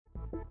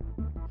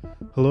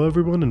Hello,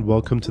 everyone, and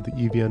welcome to the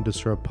EVN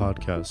Disrupt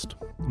podcast.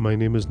 My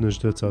name is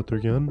Nejdet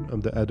Zaturyan. I'm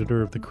the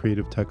editor of the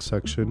creative tech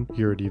section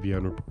here at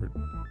EVN Report.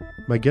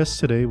 My guest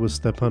today was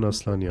Stepan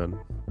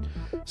Aslanyan.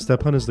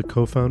 Stepan is the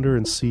co-founder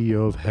and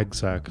CEO of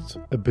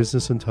Hexact, a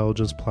business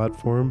intelligence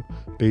platform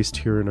based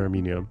here in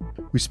Armenia.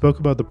 We spoke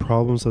about the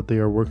problems that they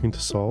are working to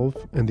solve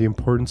and the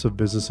importance of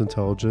business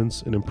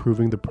intelligence in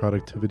improving the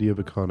productivity of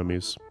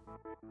economies.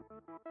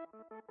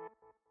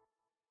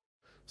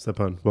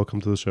 Stepan,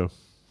 welcome to the show.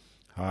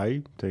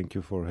 Hi, thank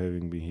you for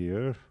having me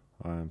here.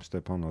 I'm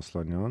Stepan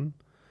Aslanyan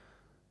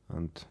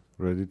and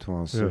ready to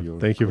answer your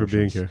Thank you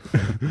questions. for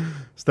being here.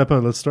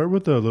 Stepan, let's start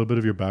with a little bit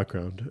of your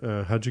background.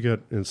 How'd you get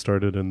your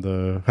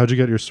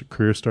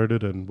career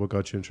started and what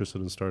got you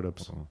interested in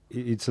startups?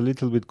 It's a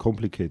little bit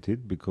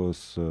complicated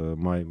because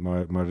my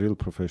real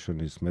profession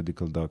is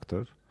medical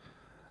doctor.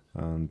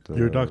 And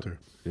You're a doctor?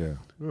 Yeah.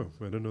 Oh,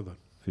 I didn't know that.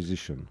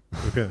 Physician.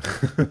 Okay.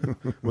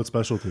 What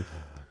specialty?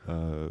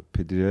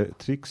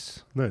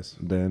 Pediatrics. Nice.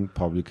 Then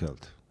public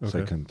health. Okay.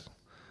 Second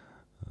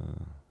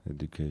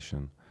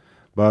education.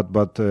 But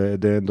at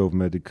the end of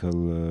medical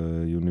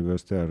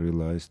university, I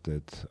realized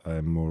that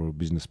I'm more a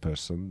business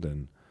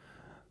person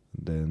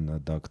than a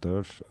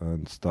doctor,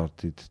 and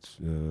started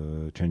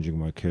changing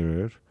my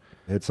career.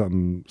 Had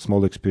some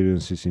small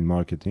experiences in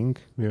marketing.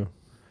 Yeah.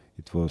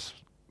 It was,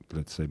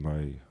 let's say,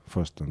 my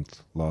first and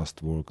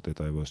last work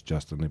that I was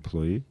just an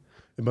employee.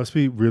 It must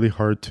be really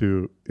hard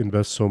to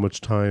invest so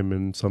much time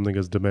in something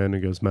as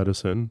demanding as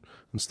medicine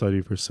and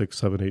study for 6,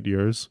 7, 8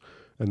 years,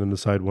 and then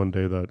decide one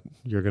day that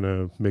you're going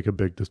to make a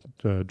big,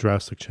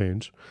 drastic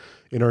change.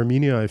 In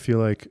Armenia, I feel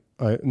like,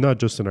 not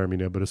just in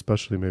Armenia, but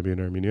especially maybe in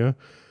Armenia,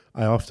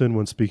 I often,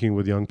 when speaking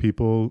with young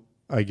people,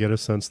 I get a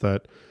sense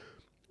that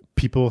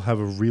people have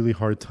a really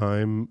hard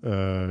time,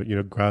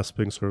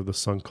 grasping sort of the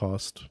sunk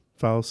cost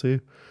fallacy,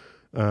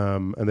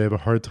 and they have a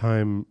hard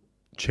time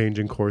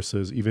changing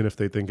courses, even if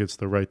they think it's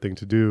the right thing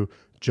to do,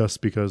 just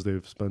because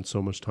they've spent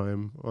so much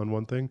time on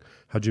one thing.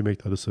 How'd you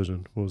make that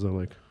decision? What was that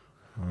like?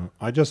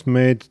 I just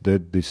made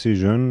that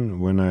decision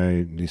when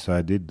I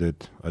decided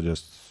that I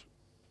just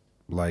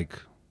like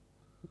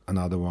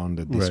another one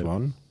than this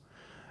one.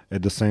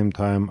 At the same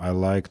time, I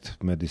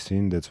liked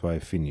medicine. That's why I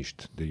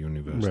finished the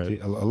university.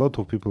 Right. A lot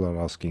of people are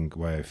asking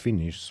why I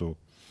finished. So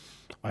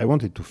I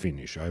wanted to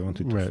finish. I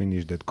wanted to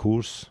finish that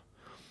course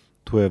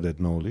to have that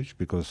knowledge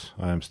because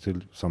I am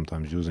still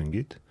sometimes using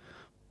it.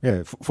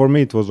 Yeah, for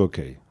me it was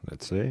okay,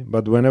 let's say.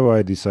 But whenever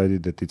I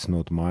decided that it's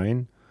not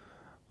mine,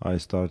 I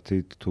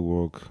started to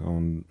work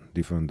on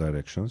different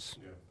directions.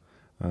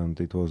 Yeah. And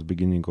it was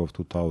beginning of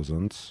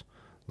 2000s,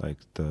 like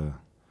the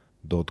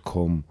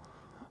 .com,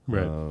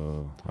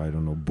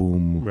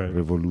 boom,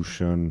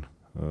 revolution,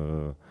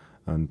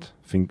 and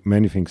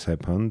many things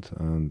happened.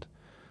 And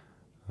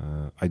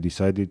I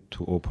decided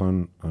to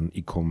open an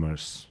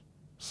e-commerce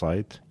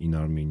site in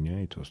Armenia.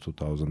 It was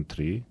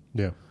 2003.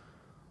 Yeah.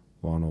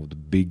 One of the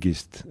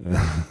biggest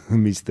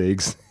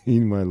mistakes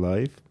in my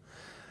life.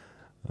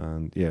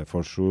 And yeah,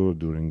 for sure,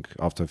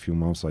 after a few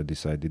months, I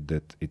decided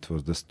that it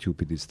was the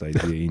stupidest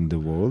idea in the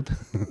world.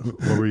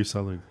 What were you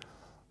selling?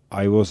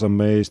 I was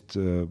amazed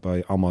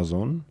by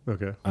Amazon.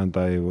 Okay. And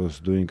I was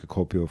doing a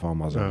copy of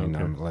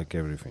Amazon like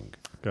everything.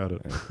 Got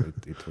it.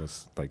 It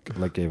was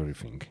like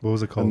everything. What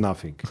was it called?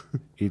 Nothing.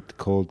 It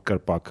called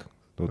Karpak.am.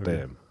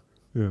 Okay.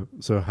 Yeah.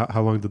 So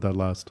how long did that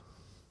last?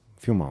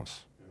 Few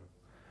months.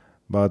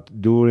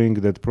 But during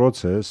that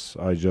process,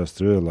 I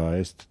just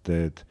realized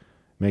that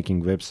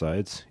making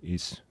websites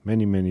is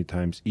many, many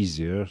times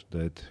easier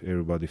that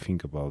everybody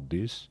think about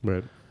this.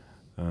 Right.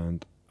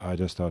 And I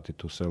just started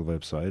to sell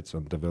websites,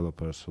 and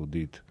developers who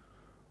did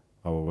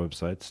our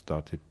websites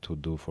started to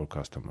do for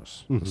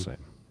customers the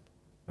same.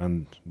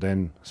 And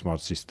then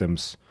Smart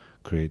Systems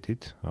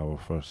created our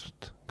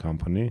first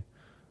company.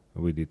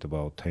 We did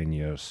about 10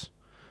 years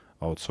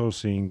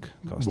outsourcing,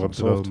 custom web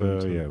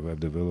software, web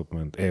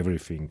development,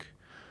 everything,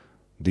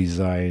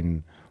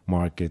 design,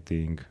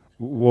 marketing,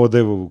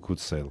 whatever we could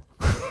sell.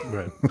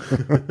 Right.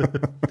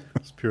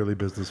 It's purely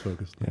business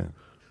focused. Yeah.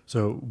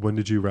 So when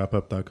did you wrap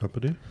up that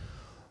company?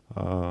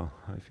 I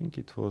think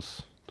it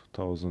was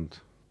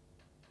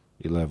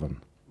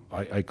 2011.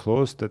 I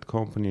closed that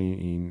company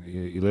in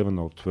 11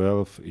 or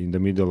 12. In the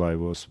middle, I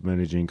was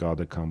managing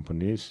other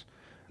companies,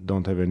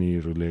 don't have any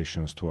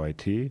relations to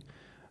IT.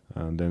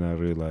 And then I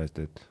realized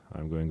that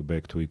I'm going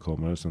back to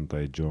e-commerce, and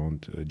I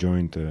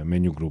joined a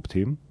Menu Group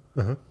team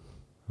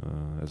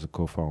as a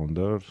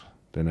co-founder.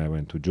 Then I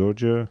went to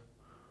Georgia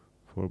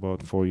for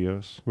about 4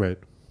 years. Right.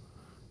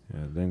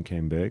 Yeah, then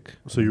came back.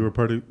 So you were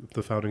part of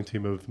the founding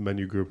team of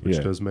Menu Group, which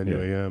does Menu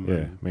AM.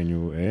 Yeah,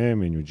 Menu AM,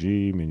 Menu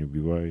G, Menu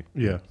BY.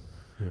 Yeah.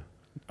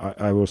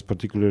 I was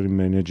particularly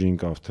managing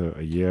after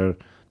a year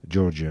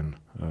Georgian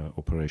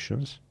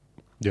operations.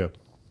 Yeah.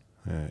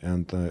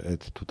 And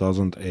at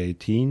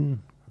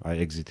 2018, I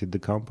exited the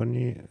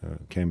company,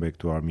 came back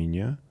to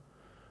Armenia,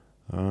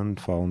 and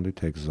founded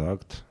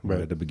Hexact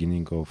at the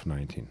beginning of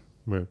 19.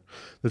 Right.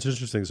 That's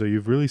interesting. So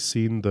you've really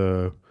seen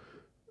the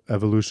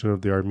evolution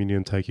of the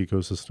Armenian tech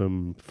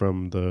ecosystem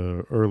from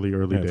the early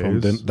days. From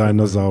the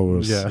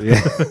dinosaurs.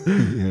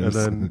 And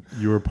then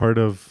you were part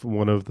of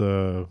one of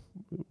the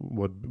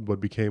what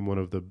became one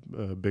of the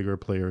bigger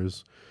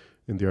players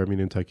in the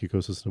Armenian tech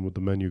ecosystem with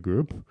the Menu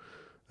Group,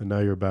 and now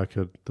you're back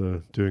at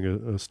doing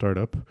a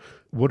startup.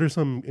 What are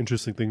some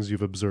interesting things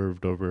you've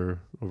observed over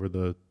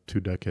the 2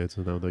 decades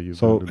now that you've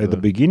been in at the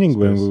beginning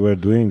space? when we were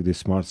doing the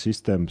smart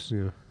systems,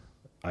 Yeah.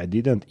 I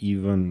didn't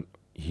even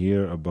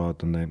hear about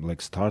the name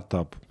like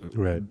startup.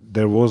 Right.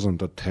 There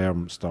wasn't a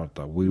term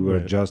startup. We were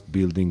Right. just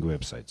building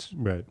websites.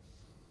 Right.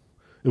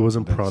 It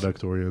wasn't That's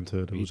product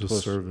oriented. It was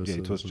just service. Yeah,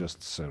 it was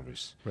just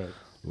service. Right.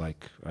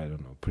 Like, I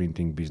don't know,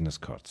 printing business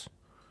cards,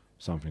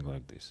 something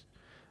like this.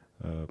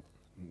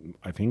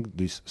 I think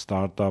this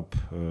startup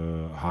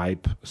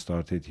hype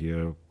started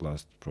here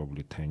last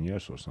probably 10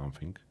 years or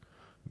something.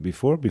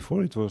 Before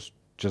it was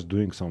just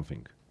doing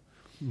something.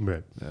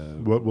 Right.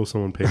 What will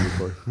someone pay me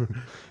for?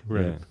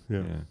 Right.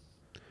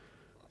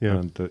 Yeah.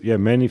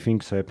 And many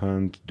things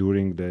happened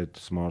during that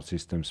smart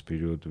systems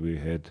period. We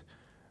had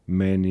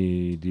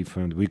many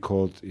different, we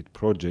called it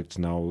projects,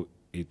 now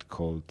it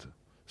called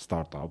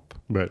startup.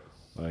 Right.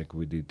 Like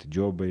we did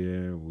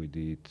Job.am, we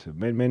did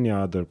many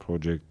other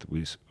projects.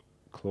 We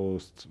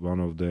closed one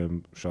of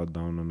them, shut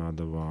down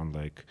another one,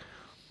 like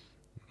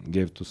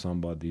gave to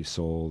somebody,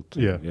 sold.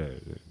 Yeah.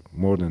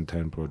 More than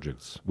 10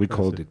 projects. We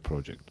called it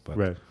project, but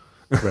right.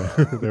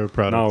 They were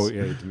products.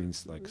 now it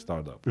means like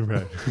startup.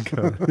 Right.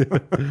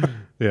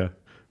 Yeah.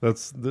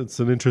 That's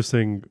an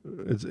interesting.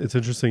 It's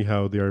interesting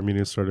how the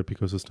Armenian startup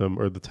ecosystem,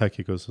 or the tech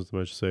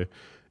ecosystem, I should say,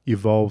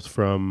 evolved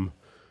from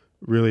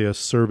really a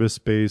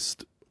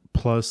service-based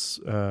plus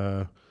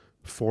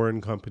foreign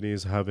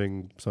companies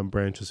having some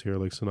branches here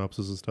like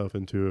Synopsys and stuff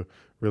into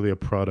really a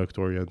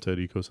product-oriented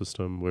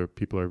ecosystem where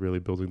people are really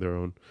building their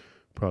own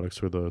products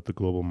for the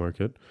global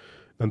market.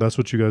 And that's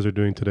what you guys are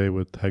doing today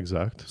with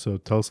Hexact. So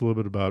tell us a little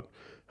bit about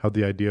how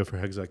the idea for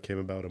Hexact came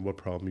about and what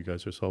problem you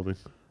guys are solving.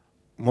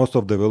 Most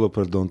of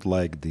developers don't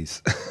like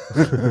these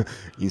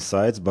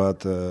insights,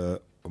 but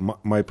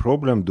my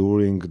problem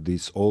during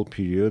this whole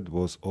period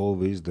was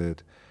always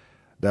that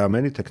there are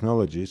many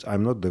technologies.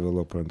 I'm not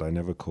developer and I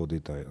never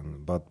coded,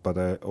 but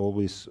I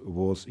always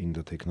was in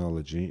the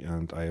technology,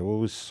 and I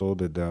always saw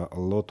that there are a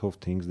lot of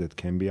things that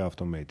can be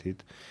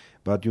automated,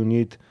 but you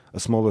need a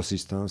small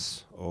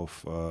assistance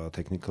of a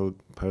technical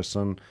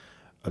person,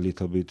 a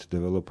little bit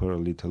developer, a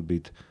little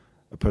bit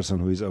a person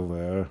who is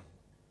aware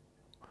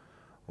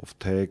of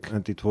tech.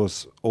 And it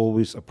was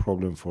always a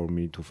problem for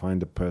me to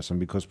find a person,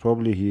 because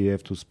probably he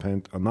have to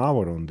spend an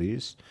hour on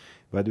this,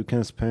 but you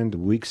can spend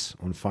weeks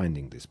on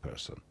finding this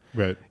person.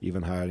 Right.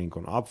 Even hiring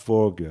on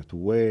Upwork, you have to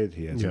wait.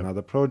 He has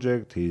another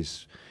project.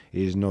 He's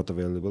not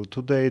available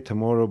today,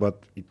 tomorrow,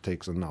 but it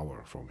takes an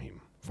hour from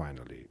him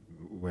finally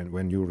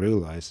when you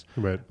realize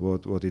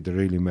what it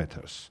really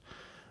matters.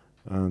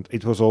 And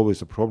it was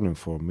always a problem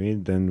for me.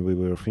 Then we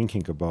were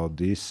thinking about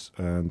this,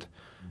 and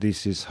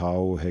this is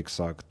how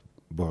Hexact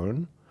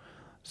born.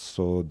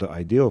 So the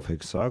idea of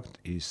Hexact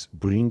is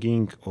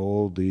bringing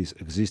all these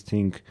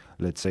existing,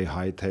 let's say,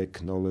 high-tech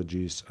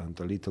technologies and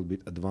a little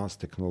bit advanced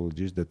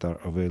technologies that are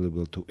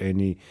available to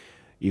any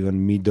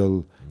even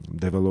middle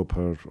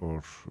developer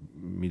or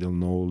middle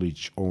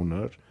knowledge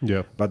owner,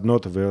 but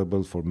not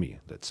available for me,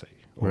 let's say,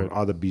 or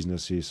other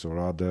businesses or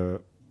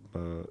other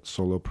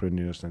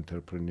solopreneurs,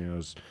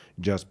 entrepreneurs,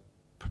 just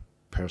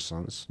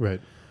persons.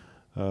 Right.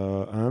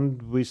 And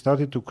we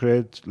started to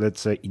create, let's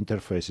say,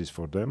 interfaces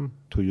for them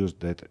to use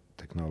that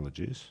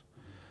technologies.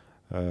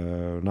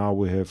 Now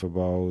we have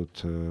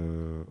about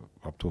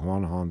up to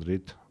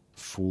 100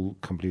 full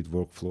complete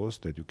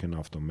workflows that you can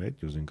automate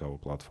using our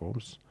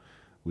platforms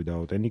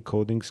without any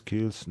coding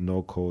skills,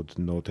 no code,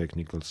 no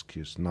technical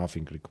skills,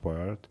 nothing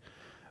required.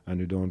 And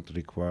you don't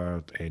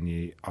require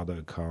any other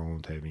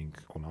account having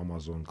on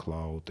Amazon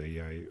Cloud,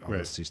 AI,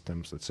 other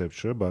systems,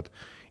 etc. But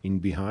in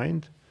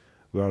behind,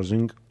 we are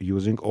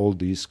using all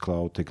these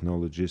cloud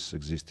technologies,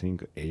 existing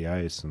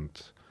AIs and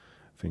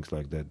things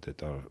like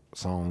that are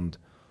sound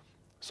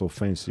so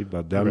fancy,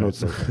 but they're not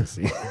so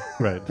fancy.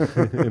 Right.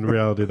 In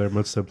reality, they're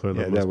much simpler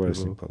than most they're very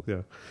people. simple.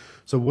 Yeah.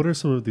 So what are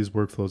some of these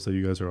workflows that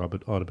you guys are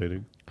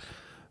automating?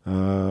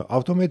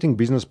 Automating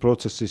business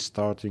processes,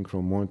 starting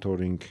from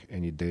monitoring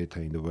any data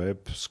in the web,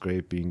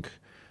 scraping,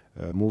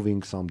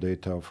 moving some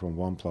data from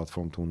one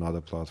platform to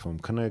another platform,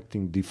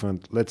 connecting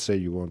different, let's say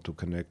you want to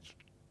connect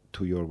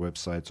to your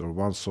websites or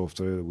one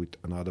software with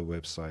another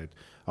website,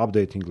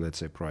 updating, let's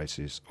say,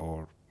 prices,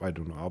 or I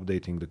don't know,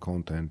 updating the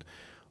content,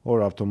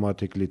 or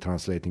automatically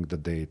translating the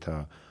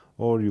data,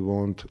 or you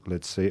want,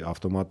 let's say,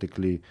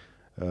 automatically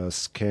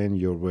scan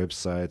your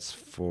websites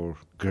for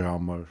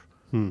grammar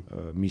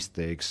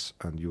mistakes,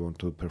 and you want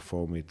to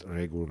perform it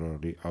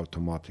regularly,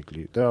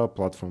 automatically. There are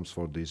platforms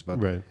for this, but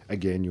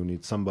again, you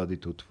need somebody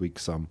to tweak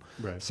some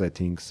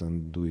settings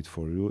and do it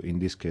for you. In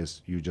this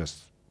case, you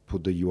just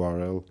put the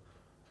URL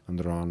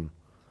and run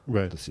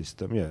the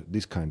system. Yeah,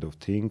 these kind of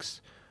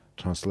things.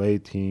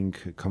 Translating,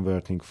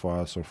 converting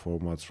files or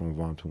formats from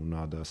one to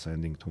another,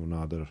 sending to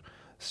another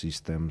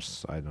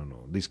systems. I don't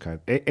know, this kind,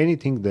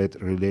 anything that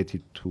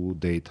related to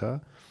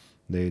data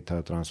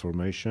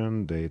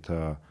transformation,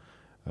 data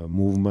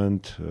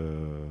movement,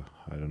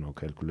 I don't know,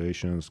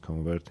 calculations,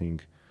 converting,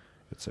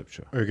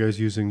 etc. Are you guys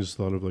using just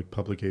a lot of like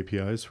public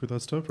APIs for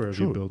that stuff, or have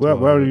you built?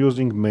 We're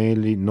using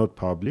mainly not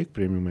public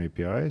premium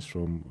APIs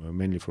from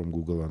mainly from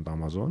Google and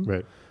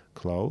Amazon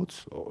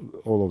clouds.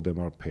 All of them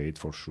are paid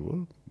for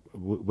sure.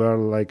 We're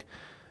like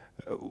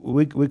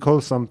we call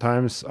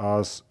sometimes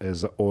us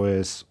as a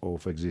OS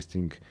of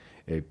existing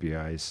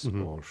APIs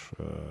or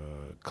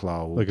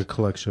cloud, like a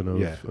collection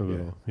of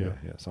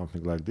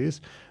something like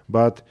this.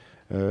 But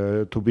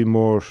to be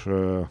more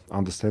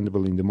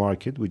understandable in the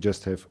market, we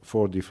just have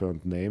 4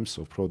 different names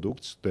of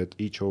products that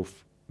each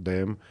of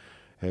them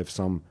have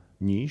some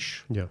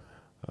niche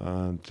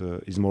and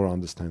is more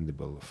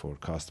understandable for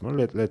customer.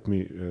 Let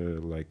me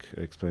like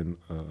explain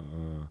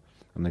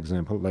an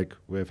example. Like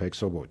we have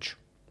HexoWatch.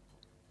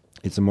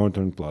 It's a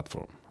monitoring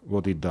platform.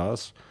 What it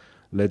does,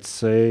 let's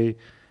say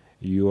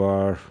you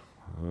are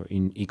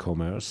in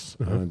e-commerce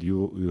and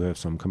you have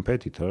some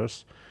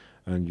competitors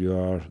and you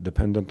are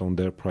dependent on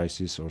their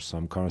prices or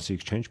some currency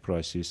exchange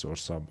prices or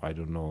some, I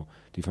don't know,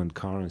 different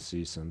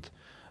currencies and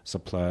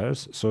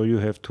suppliers. So you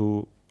have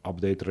to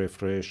update,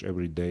 refresh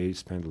every day,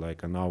 spend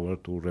like an hour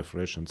to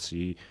refresh and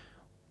see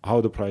how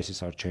the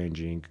prices are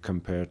changing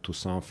compared to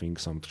something,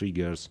 some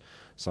triggers,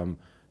 some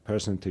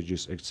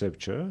percentages,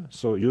 etc.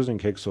 So using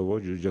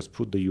HexoWatch, you just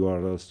put the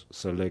URLs,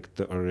 select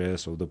the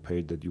areas of the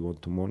page that you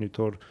want to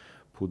monitor,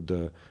 put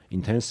the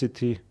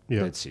intensity,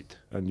 that's it.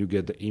 And you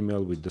get the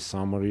email with the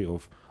summary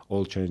of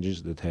all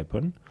changes that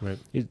happen. Right.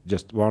 It's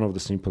just one of the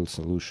simple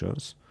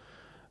solutions.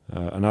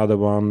 Another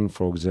one,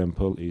 for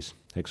example, is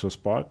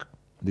HexoSpark.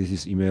 This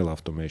is email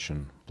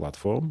automation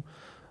platform.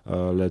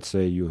 Let's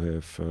say you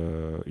have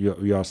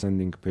you are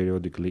sending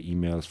periodically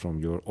emails from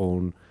your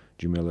own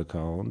Gmail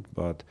account,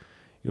 but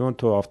you want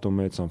to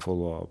automate some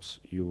follow-ups.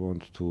 You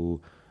want to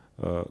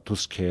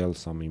scale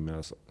some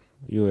emails.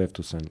 You have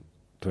to send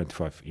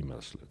 25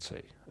 emails, let's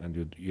say, and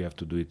you have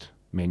to do it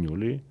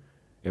manually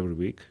every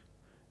week.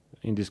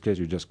 In this case,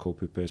 you just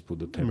copy-paste, put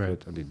the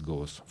template, and it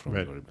goes from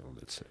your email,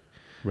 let's say.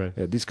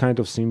 Right. These kind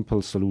of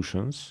simple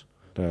solutions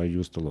that are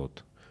used a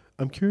lot.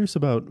 I'm curious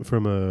about,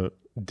 from a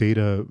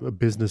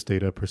business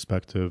data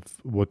perspective,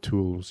 what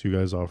tools you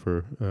guys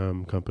offer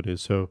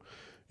companies. So,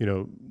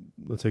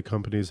 let's say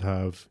companies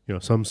have,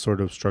 some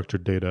sort of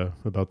structured data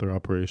about their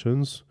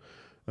operations,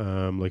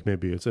 like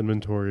maybe it's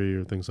inventory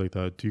or things like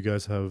that. Do you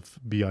guys have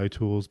BI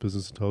tools,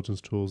 business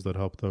intelligence tools that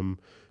help them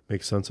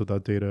make sense of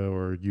that data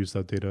or use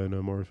that data in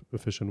a more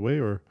efficient way?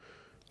 Or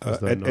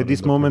at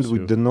this moment, we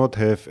do not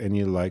have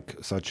any like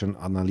such an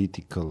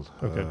analytical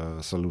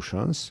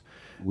solutions.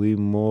 We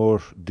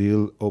more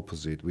deal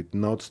opposite with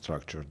not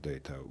structured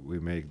data. We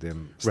make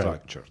them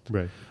structured.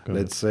 Right.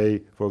 Let's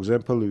say, for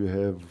example, you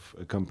have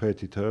a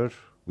competitor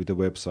with a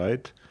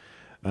website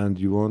and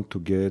you want to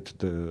get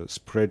the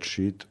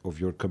spreadsheet of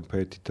your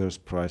competitor's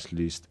price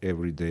list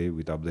every day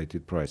with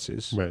updated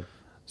prices. Right.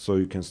 So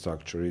you can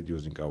structure it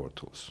using our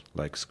tools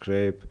like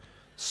scrape,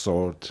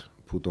 sort,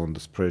 put on the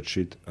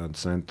spreadsheet and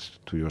send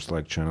to your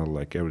Slack channel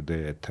like every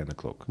day at 10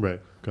 o'clock.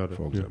 Right, got it.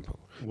 For example.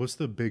 What's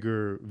the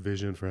bigger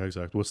vision for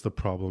Hexact? What's the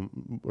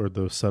problem or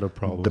the set of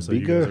problems that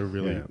you guys are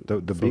really the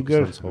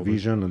bigger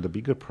vision and the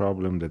bigger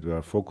problem that we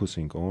are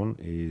focusing on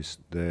is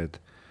that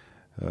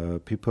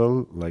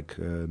people like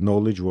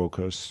knowledge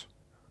workers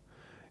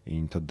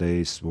in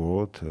today's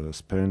world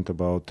spend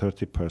about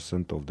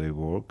 30% of their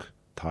work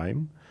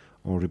time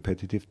on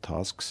repetitive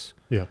tasks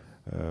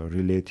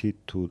related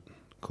to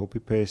copy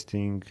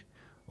pasting,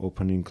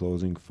 opening,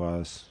 closing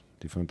files,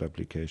 different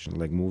applications,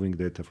 like moving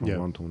data from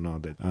one to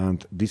another.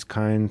 And these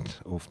kind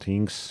of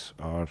things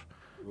are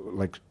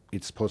like,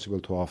 it's possible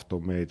to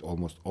automate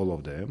almost all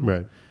of them.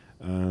 Right.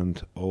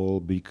 And all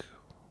big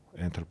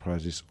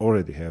enterprises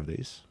already have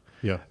this.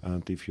 Yeah.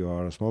 And if you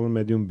are a small and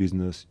medium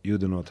business, you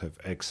do not have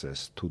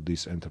access to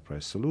these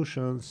enterprise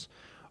solutions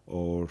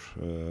or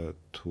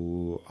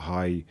to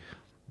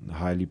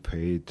highly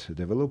paid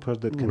developers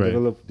that can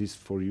develop this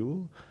for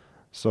you.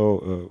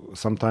 So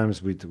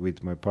sometimes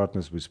with my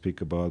partners we speak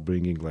about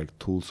bringing like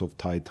tools of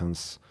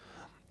titans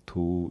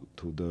to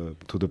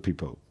the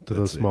people, to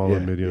the small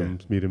and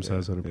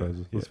medium-sized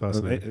enterprises. That's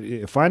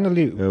fascinating.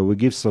 Finally, we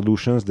give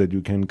solutions that you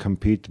can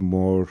compete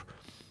more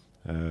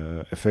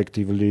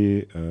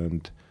effectively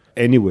and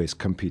anyways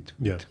compete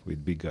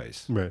with big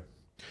guys. Right.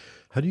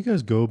 How do you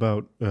guys go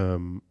about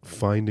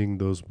finding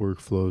those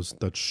workflows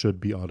that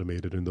should be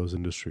automated in those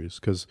industries?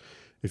 Because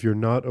if you're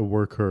not a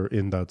worker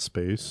in that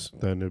space,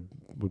 then it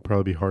would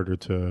probably be harder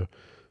to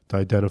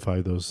identify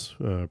those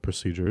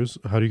procedures.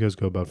 How do you guys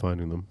go about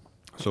finding them?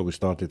 So we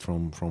started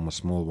from a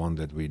small one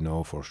that we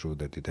know for sure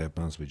that it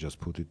happens. We just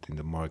put it in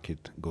the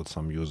market, got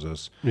some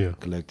users,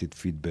 collected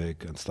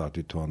feedback, and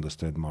started to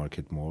understand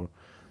market more.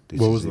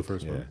 What was the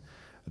first one?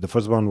 The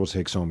first one was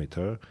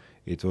Hexometer.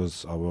 It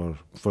was our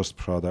first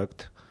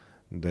product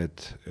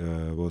that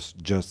was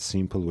just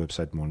simple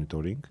website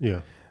monitoring.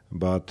 Yeah.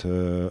 but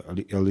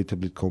a little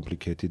bit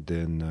complicated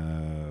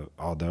than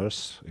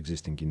others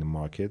existing in the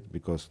market,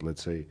 because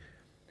let's say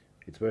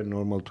it's very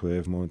normal to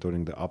have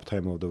monitoring the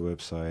uptime of the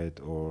website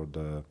or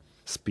the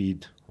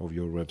speed of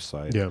your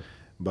website. Yeah.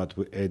 But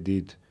we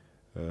added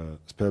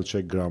spell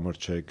check, grammar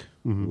check.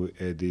 We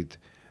added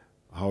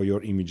how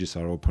your images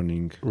are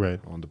opening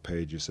on the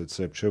pages,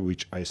 etc.,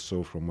 which I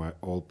saw from my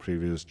all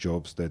previous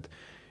jobs, that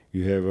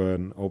you have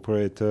an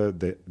operator,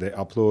 they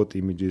upload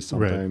images,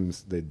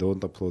 sometimes they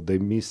don't upload, they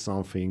miss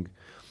something,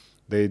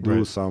 they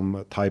do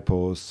some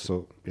typos.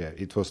 So yeah,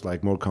 it was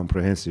like more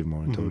comprehensive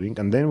monitoring.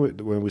 And then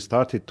when we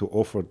started to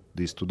offer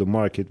this to the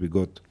market, we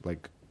got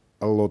like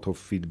a lot of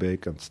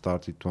feedback and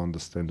started to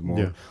understand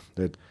more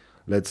that,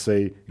 let's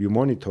say you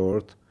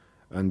monitored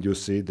and you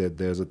see that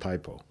there's a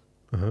typo.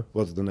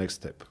 What's the next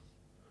step?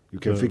 You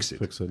can fix it.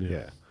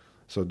 Yeah.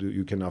 So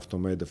you can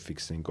automate the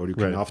fixing, or you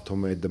can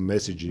automate the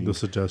messaging, the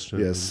suggestion.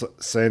 Yes,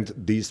 send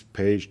this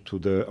page to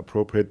the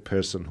appropriate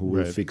person who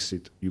will fix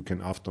it. You can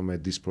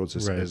automate this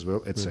process as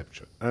well,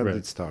 etc. And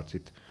it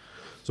started.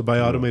 So by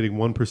automating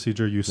one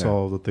procedure, you saw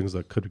all the things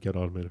that could get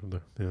automated from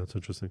there. Yeah, that's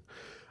interesting.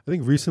 I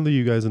think recently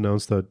you guys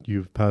announced that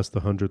you've passed the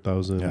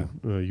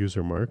 100,000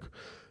 user mark.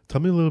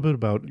 Tell me a little bit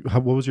about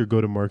what was your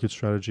go-to-market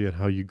strategy and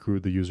how you grew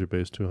the user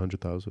base to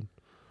 100,000.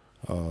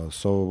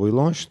 So we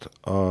launched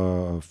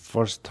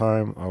first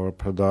time our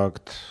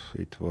product.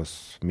 It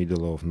was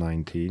middle of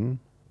 2019.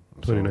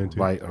 So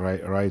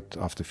right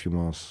after a few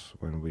months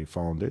when we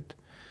found it,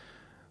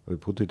 we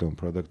put it on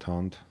Product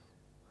Hunt,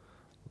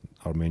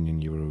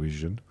 Armenian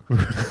Eurovision.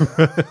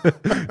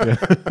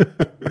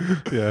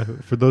 Yeah.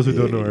 For those who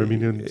don't know,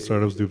 Armenian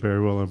startups do very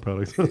well on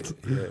Product Hunt.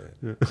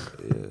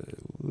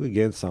 We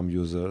gained some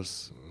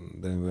users.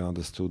 Then we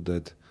understood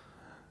that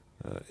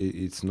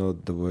it's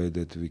not the way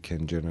that we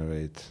can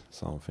generate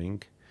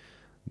something.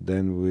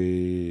 Then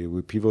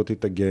we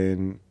pivoted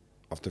again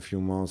after a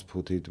few months,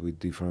 put it with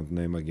different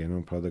name again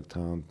on Product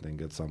Hunt, then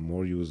get some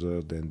more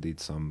users, then did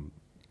some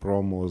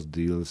promos,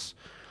 deals,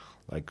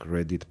 like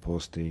Reddit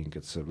posting,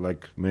 etc.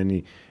 Like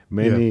many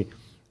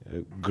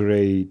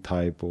gray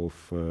type of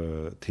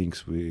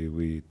things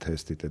we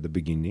tested at the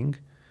beginning.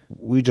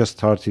 We just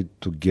started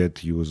to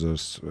get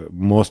users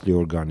mostly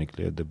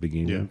organically at the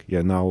beginning.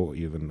 Yeah, now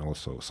even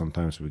also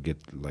sometimes we get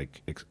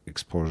like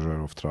exposure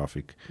of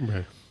traffic.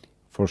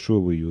 For sure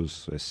we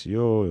use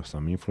SEO,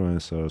 some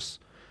influencers,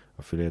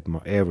 affiliate,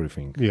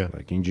 everything.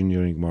 Like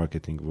engineering,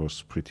 marketing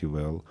works pretty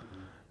well.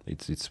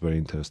 It's very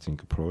interesting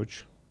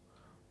approach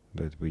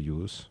that we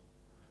use.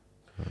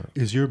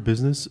 Is your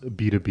business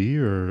B2B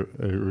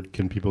or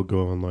can people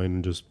go online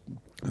and just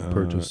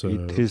purchase?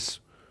 It is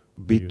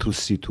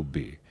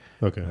B2C2B.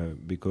 Okay.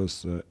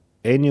 Because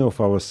any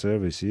of our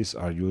services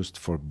are used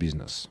for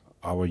business.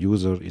 Our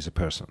user is a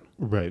person,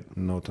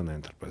 not an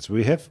enterprise.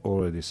 We have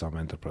already some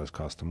enterprise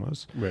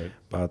customers,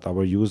 but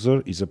our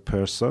user is a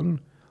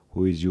person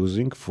who is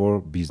using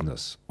for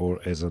business or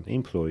as an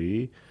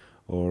employee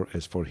or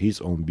as for his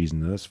own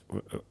business,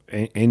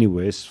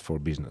 anyways for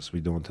business.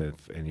 We don't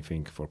have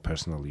anything for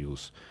personal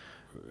use,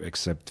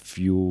 except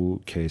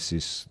few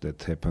cases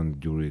that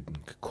happened during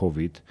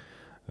COVID.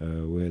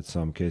 We had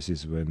some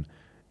cases when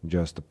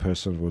just a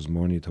person was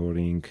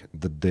monitoring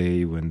the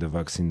day when the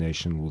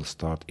vaccination will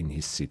start in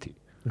his city.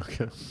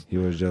 Okay. He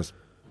was just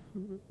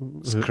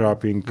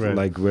scrapping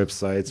like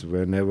websites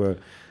whenever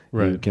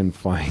you can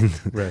find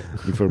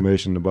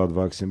information about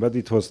vaccine. But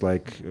it was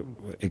like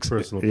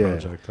personal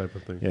project type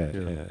of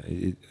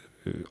thing.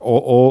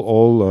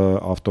 All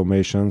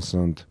automations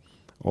and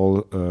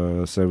all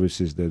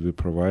services that we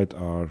provide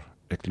are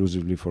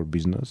exclusively for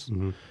business.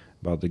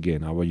 But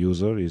again, our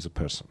user is a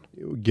person.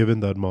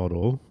 Given that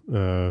model,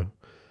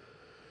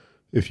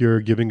 if you're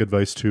giving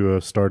advice to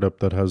a startup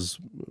that has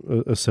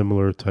a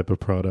similar type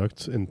of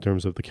product in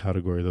terms of the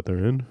category that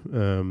they're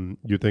in,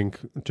 you think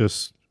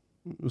just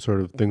sort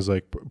of things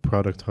like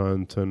Product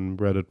Hunt and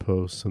Reddit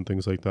posts and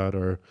things like that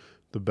are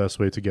the best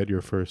way to get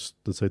your first,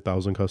 let's say,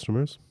 1,000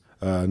 customers?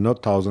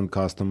 Not 1,000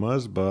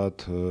 customers,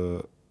 but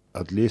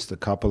at least a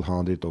couple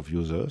hundred of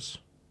users.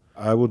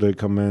 I would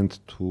recommend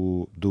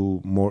to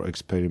do more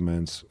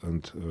experiments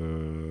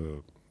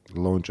and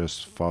launch as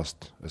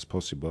fast as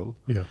possible.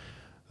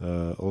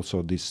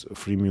 Also, this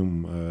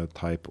freemium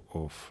type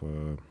of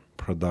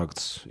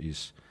products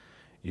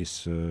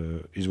is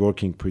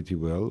working pretty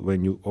well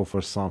when you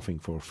offer something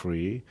for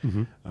free,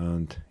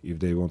 and if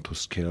they want to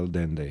scale,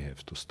 then they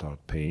have to start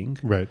paying.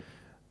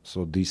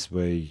 So this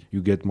way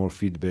you get more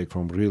feedback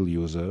from real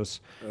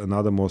users.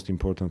 Another most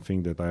important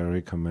thing that I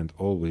recommend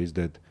always,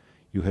 that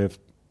you have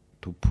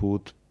to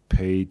put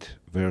paid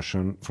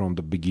version from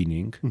the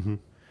beginning,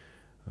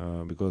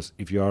 because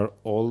if you are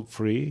all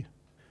free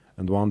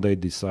and one day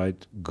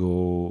decide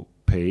go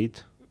paid,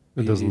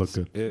 it doesn't look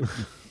good.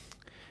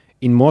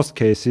 In most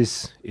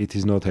cases, it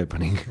is not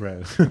happening.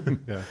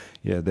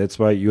 That's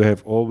why you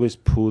have always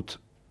put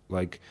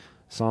like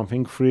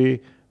something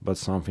free, but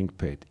something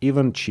paid,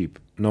 even cheap,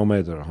 no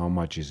matter how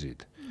much is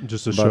it.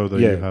 Just to show that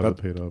you have a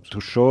paid option. To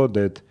show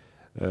that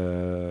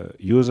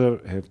user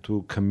have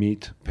to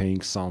commit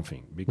paying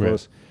something,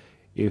 because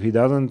If he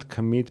doesn't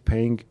commit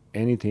paying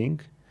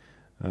anything,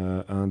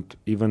 and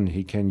even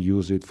he can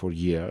use it for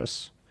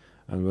years,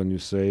 and when you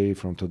say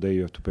from today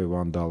you have to pay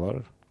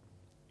 $1,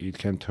 it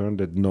can turn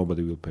that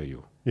nobody will pay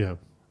you. Yeah.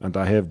 And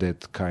I have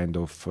that kind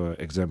of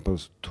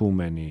examples too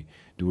many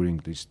during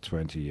these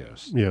 20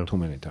 years. Yeah. Too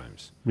many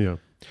times. Yeah.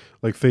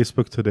 Like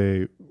Facebook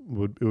today,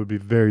 it would be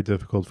very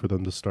difficult for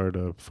them to start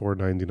a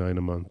 $4.99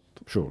 a month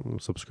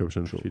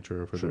subscription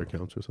feature for their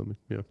accounts or something.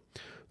 Yeah,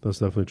 that's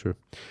definitely true.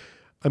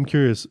 I'm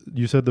curious,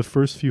 you said the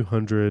first few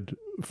hundred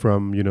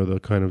from, the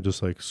kind of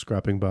just like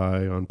scrapping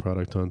by on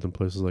Product Hunt and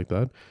places like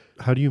that.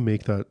 How do you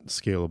make that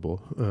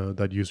scalable,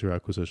 that user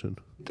acquisition?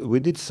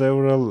 We did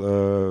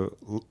several,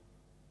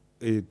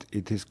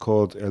 it is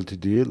called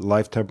LTD,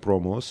 lifetime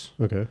promos.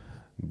 Okay.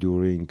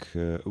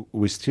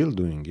 We're still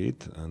doing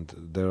it, and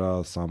there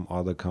are some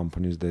other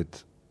companies that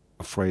are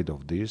afraid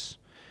of this,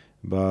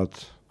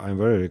 but I'm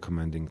very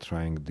recommending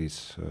trying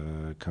these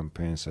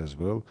campaigns as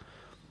well.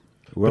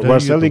 We're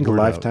selling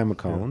lifetime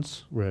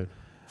accounts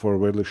for a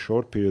really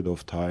short period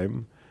of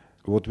time.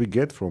 What we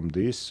get from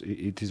this,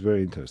 it is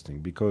very interesting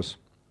because,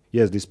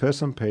 yes, this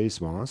person pays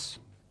once,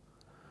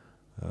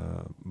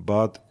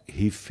 but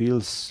he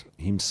feels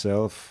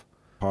himself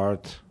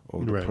part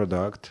of the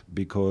product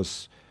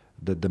because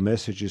the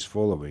message is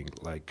following.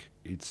 Like,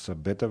 it's a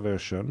beta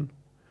version,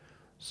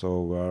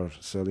 so we're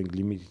selling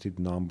limited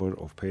number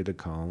of paid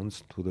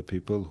accounts to the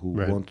people who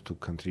want to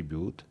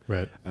contribute.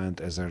 And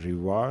as a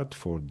reward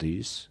for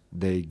this,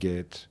 they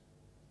get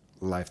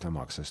lifetime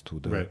access to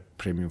the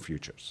premium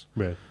features.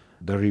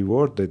 The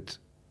reward that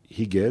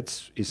he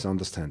gets is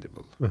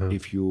understandable.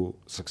 If you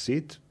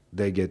succeed,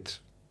 they get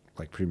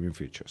like premium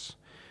features.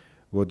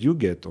 What you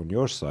get on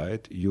your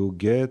side, you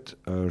get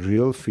a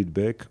real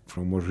feedback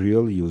from a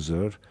real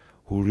user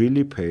who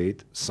really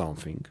paid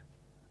something.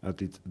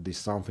 This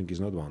something is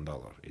not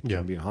 $1. It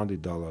can be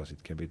 $100.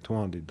 It can be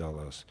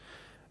 $200.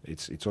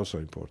 It's also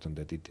important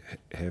that it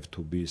have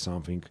to be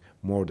something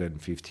more than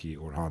 50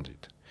 or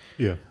 100.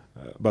 Yeah.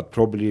 But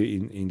probably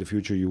in the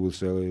future you will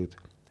sell it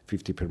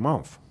 50 per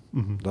month.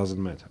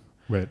 Doesn't matter.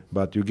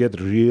 But you get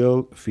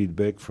real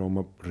feedback from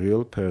a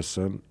real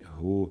person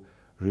who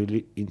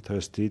really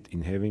interested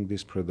in having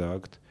this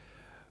product,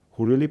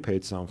 who really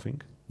paid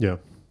something. Yeah.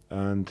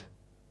 And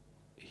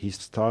he's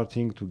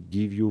starting to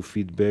give you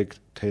feedback,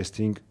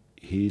 testing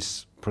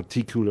his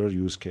particular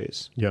use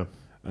case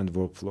and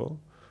workflow,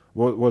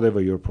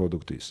 whatever your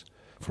product is.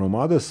 From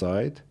other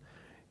side,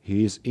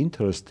 he is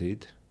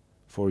interested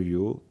for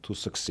you to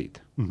succeed.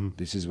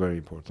 This is very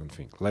important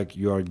thing. Like,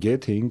 you are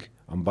getting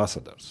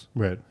ambassadors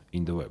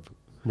in the web.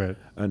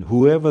 And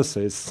whoever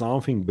says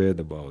something bad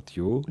about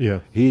you,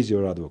 he's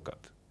your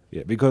advocate.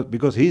 Yeah,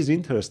 because he's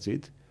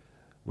interested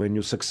when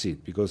you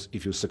succeed. Because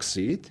if you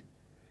succeed,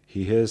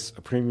 he has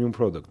a premium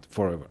product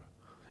forever.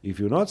 If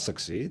you not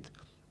succeed,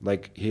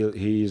 like,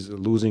 he is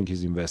losing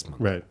his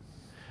investment.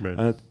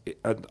 And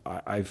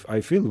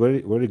I feel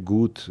very, very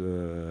good.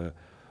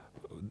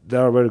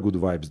 There are very good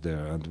vibes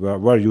there, and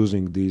we're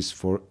using this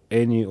for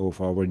any of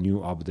our new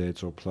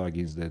updates or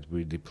plugins that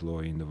we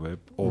deploy in the web.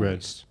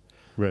 Always.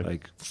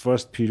 Like,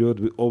 first period,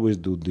 we always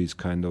do this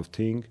kind of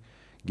thing,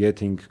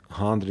 getting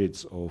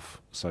hundreds of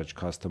such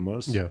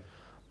customers.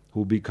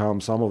 Who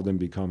some of them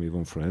become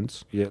even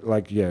friends.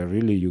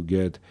 Really you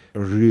get a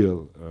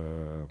real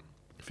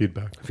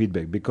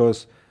feedback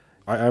because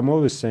I'm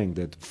always saying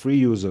that free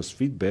users'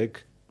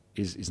 feedback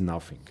is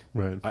nothing.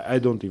 I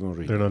don't even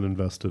read. They're not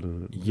invested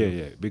in it.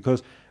 Yeah.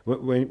 Because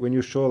when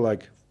you show,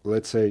 like,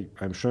 let's say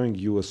I'm showing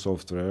you a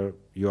software,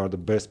 you are the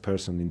best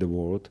person in the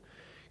world,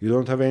 you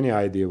don't have any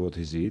idea what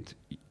is it,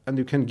 and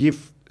you can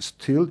give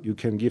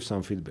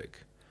some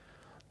feedback.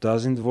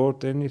 Doesn't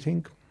worth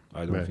anything?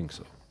 I don't think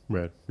so.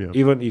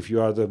 Even if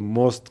you are the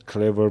most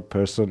clever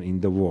person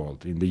in the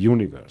world, in the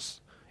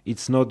universe,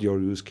 it's not your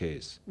use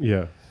case.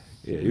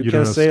 You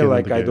can say,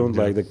 like, I don't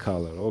like the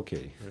color.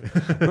 Okay.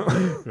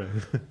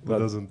 But it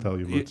doesn't tell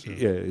you much.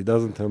 It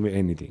doesn't tell me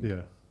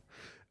anything.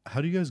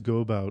 How do you guys go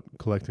about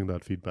collecting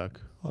that feedback?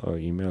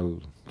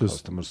 Email,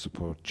 customer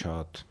support,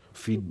 chat,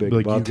 feedback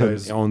like button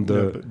guys, on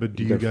the but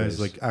do you guys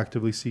like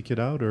actively seek it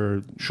out,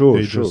 or Sure.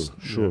 And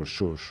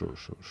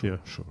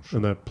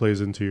that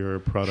plays into your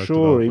product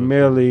development.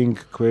 Emailing,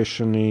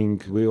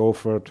 questioning. We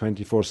offer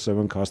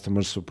 24/7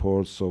 customer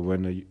support, so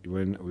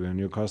when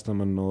your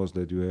customer knows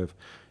that you have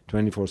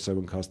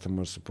 24/7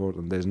 customer support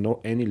and there's no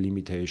any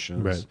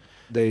limitations,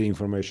 the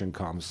information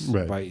comes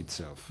by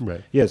itself.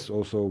 Yes,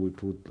 also we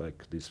put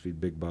like these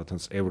feedback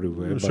buttons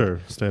everywhere.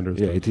 Standard.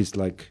 Yeah, it is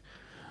like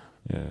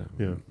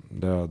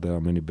there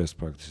are many best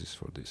practices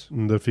for this.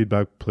 And the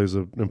feedback plays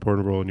an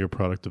important role in your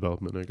product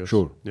development, I guess.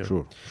 Sure.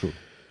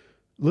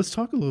 Let's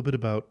talk a little bit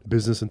about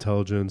business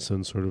intelligence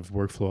and sort of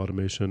workflow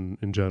automation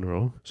in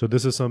general. So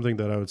this is something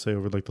that I would say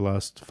over like the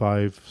last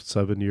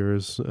 5-7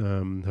 years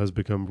has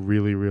become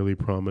really, really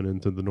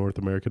prominent in the North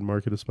American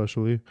market,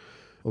 especially.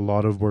 A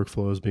lot of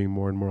workflow is being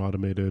more and more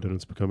automated, and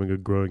it's becoming a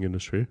growing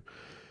industry.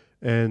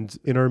 And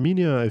in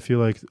Armenia, I feel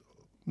like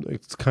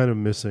it's kind of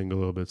missing a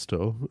little bit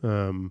still.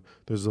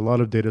 There's a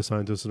lot of data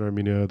scientists in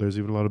Armenia. There's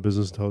even a lot of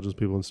business intelligence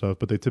people and stuff,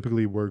 but they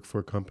typically work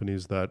for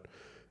companies that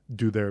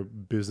do their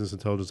business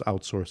intelligence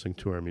outsourcing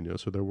to Armenia.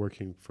 So they're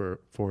working for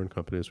foreign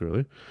companies,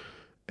 really.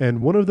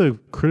 And one of the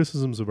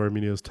criticisms of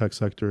Armenia's tech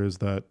sector is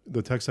that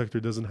the tech sector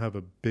doesn't have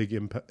a big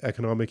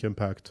economic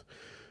impact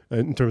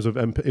in terms of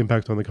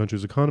impact on the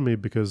country's economy,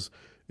 because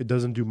it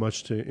doesn't do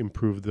much to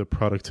improve the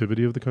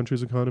productivity of the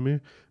country's economy.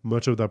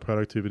 Much of that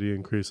productivity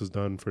increase is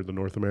done for the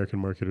North American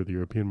market or the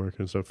European market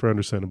and stuff, for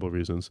understandable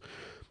reasons.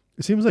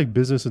 It seems like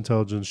business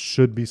intelligence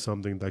should be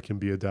something that can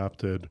be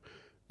adapted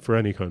for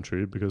any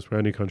country, because for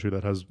any country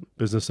that has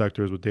business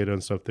sectors with data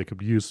and stuff, they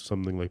could use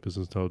something like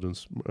business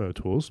intelligence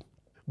tools.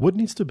 What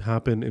needs to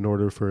happen in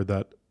order for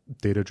that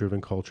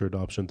data-driven culture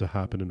adoption to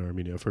happen in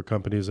Armenia, for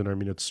companies in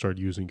Armenia to start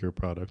using your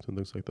product and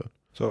things like that?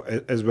 So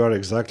as we are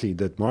exactly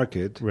that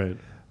market, right?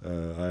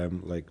 I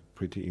am like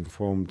pretty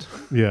informed.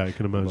 Yeah, I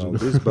can imagine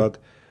about this, but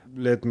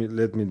let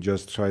me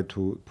just try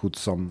to put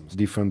some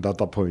different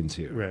data points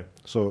here. Right.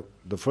 So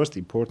the first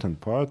important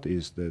part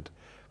is that,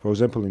 for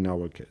example, in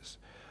our case,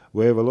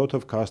 we have a lot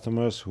of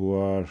customers who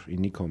are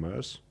in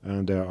e-commerce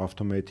and they are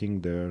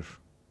automating their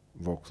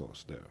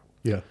workflows there.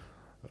 Yeah.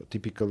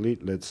 Typically,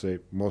 let's say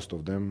most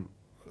of them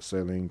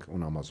selling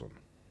on Amazon.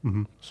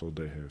 Mm-hmm. So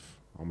they have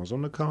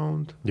Amazon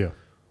account,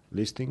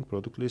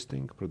 product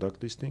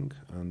listing,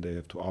 and they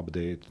have to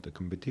update the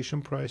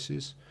competition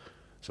prices,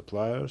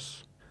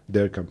 suppliers.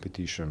 Their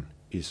competition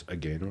is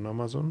again on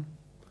Amazon.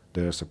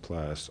 Their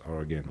suppliers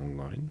are again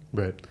online.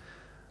 Right.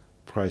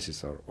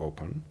 Prices are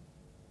open,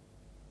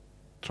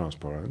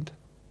 transparent.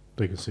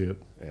 They can see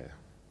it. Yeah.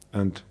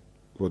 And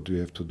what you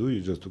have to do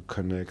is just to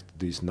connect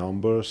these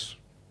numbers,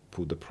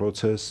 put the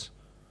process,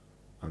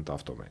 and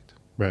automate.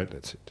 Right.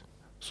 That's it.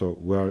 So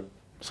we are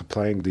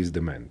supplying this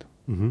demand.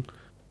 Mm-hmm.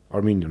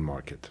 Armenian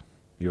market.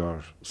 You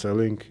are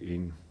selling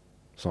in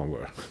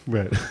somewhere.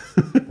 Right.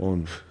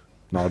 On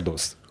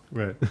Nardos.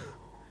 Right.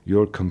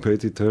 Your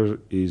competitor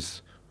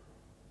is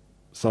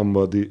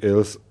somebody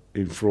else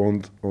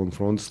on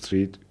front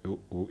street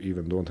who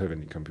even don't have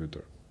any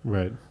computer.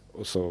 Right.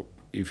 So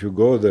if you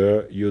go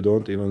there, you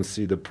don't even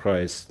see the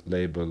price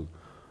label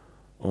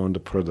on the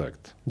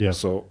product. Yeah.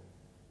 So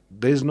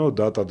there's no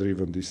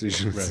data-driven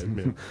decisions.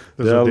 Right. Yeah.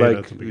 They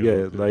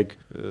are like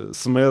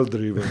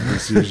smell-driven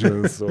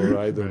decisions, or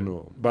I don't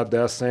know. But they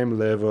are same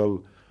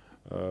level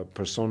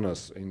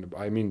personas.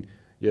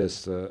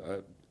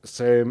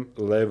 Same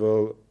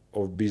level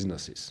of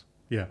businesses.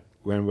 Yeah.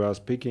 When we are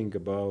speaking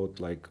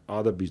about like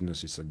other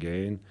businesses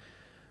again,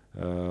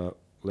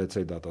 let's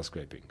say data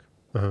scraping.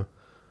 Uh-huh.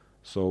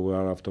 So we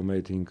are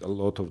automating a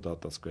lot of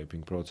data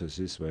scraping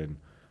processes when,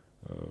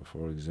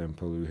 for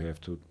example, we have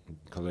to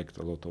collect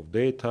a lot of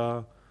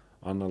data,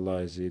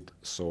 analyze it,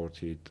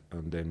 sort it,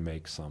 and then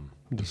make some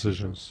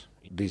decisions.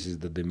 This is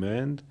the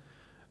demand,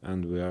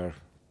 and we are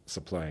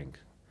supplying.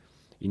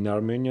 In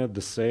Armenia,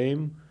 the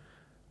same.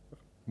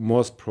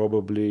 Most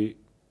probably,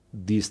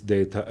 this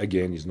data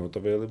again is not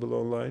available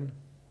online.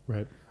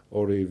 Right.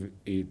 Or if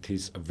it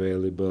is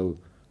available,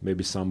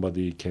 maybe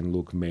somebody can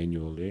look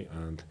manually,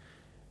 and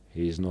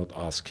he is not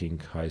asking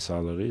high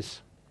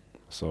salaries.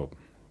 So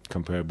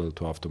comparable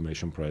to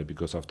automation price,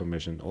 because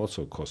automation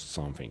also costs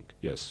something.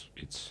 Yes,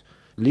 it's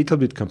a little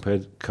bit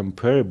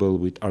comparable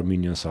with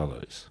Armenian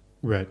salaries.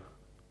 Right.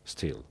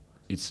 Still,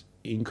 it's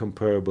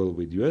incomparable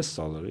with US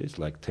salaries,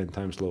 like 10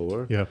 times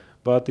lower. Yeah.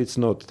 But it's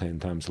not 10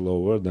 times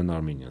lower than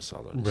Armenian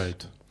salaries.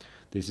 Right.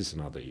 This is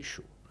another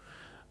issue.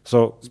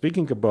 So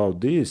speaking about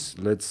this,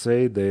 let's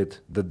say that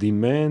the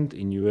demand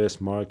in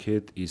US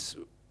market is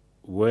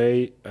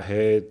way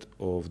ahead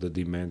of the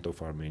demand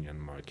of Armenian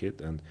market,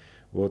 and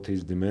what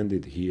is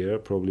demanded here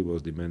probably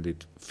was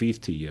demanded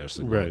 50 years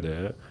ago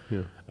there,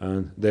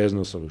 and there's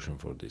no solution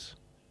for this.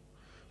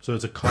 So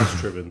it's a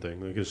cost-driven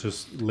thing. Like it's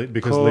just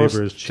because cost,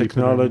 labor is cheap.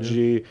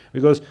 Technology,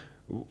 because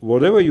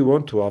whatever you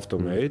want to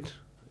automate,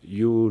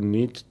 you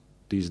need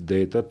this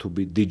data to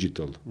be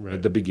digital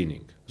at the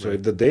beginning. So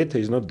if the data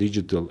is not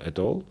digital at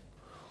all,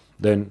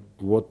 then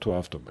what to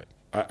automate?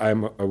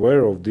 I'm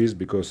aware of this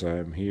because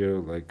I'm here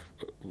like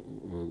a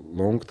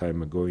long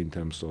time ago in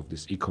terms of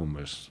this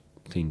e-commerce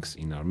things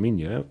in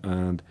Armenia,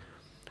 and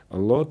a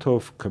lot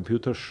of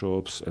computer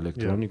shops,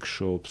 electronic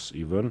shops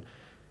even,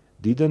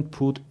 didn't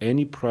put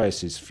any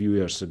prices few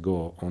years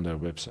ago on their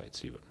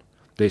websites even.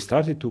 They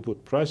started to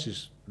put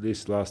prices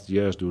these last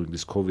years during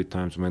this COVID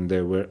times when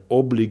they were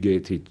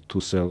obligated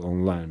to sell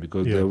online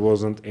because there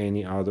wasn't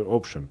any other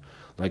option.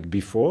 Like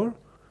before,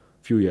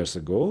 few years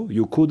ago,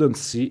 you couldn't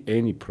see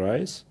any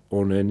price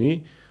on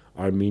any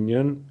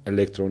Armenian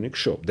electronic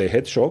shop. They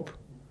had shop,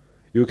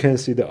 you can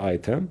see the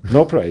item,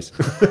 no price.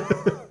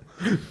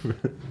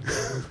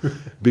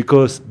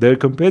 Because their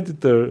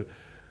competitor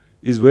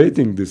is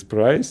waiting this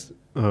price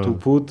to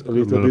put a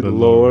little bit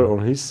lower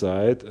on his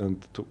side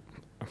and to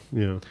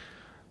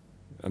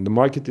and the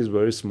market is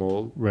very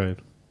small. Right.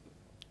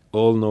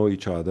 All know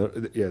each other.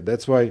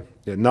 That's why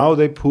now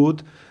they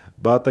put,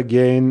 but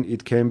again,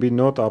 it can be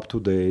not up to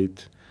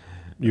date.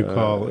 You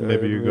call,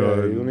 maybe you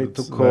go. You need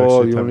to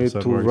call. You need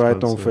to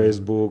write on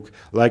Facebook.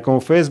 Like on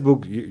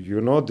Facebook, you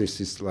know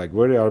this is like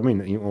very. I mean,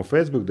 on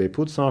Facebook they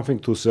put something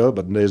to sell,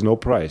 but there is no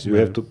price. You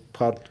have to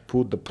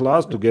put the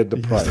plus to get the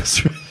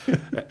price.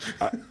 That's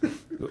right.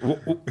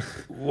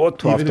 What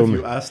to Even automate? if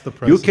you ask the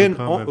price, You can.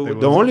 comment,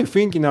 The only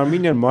thing in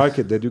Armenian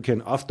market that you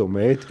can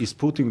automate is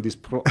putting this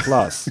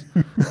plus.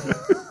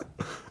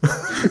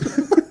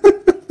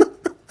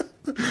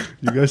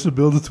 You guys should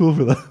build a tool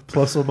for that.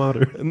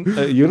 Plus-O-Matter.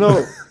 You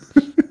know,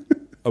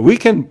 we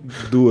can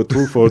do a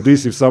tool for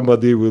this if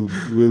somebody will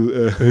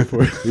Pay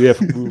for it. yeah,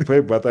 will pay.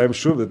 But I'm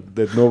sure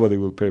that nobody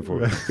will pay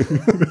for it.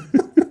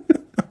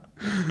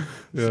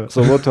 Yeah.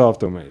 So what to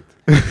automate?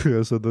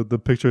 Yeah, so the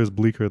picture is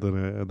bleaker than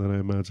I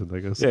imagined, I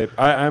guess. Yeah,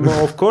 I'm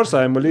of course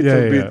I'm a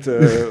little bit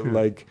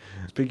like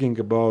speaking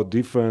about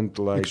different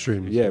like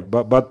extremes. Yeah,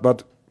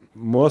 but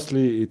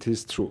mostly it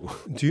is true.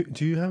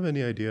 Do you have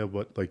any idea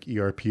what like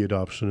ERP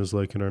adoption is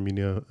like in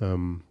Armenia?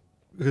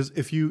 Because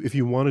if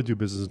you want to do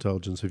business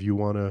intelligence, if you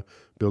want to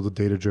build a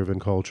data-driven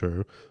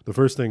culture, the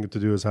first thing to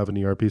do is have an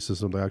ERP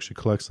system that actually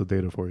collects the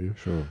data for you.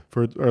 Sure.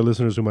 For our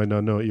listeners who might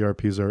not know,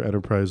 ERPs are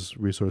enterprise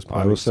resource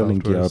planning. I was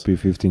selling ERP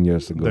 15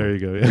 years ago. There you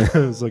go.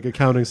 Yeah. It's like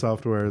accounting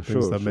software,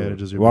 things that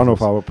manages your One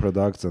business. of our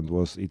products, and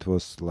it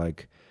was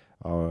like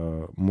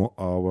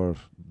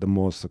the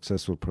most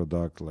successful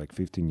product like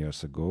 15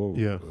 years ago.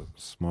 Yeah.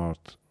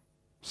 Smart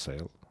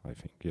Sale, I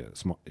think. Yeah,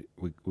 smart.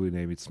 We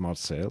name it Smart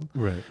Sale.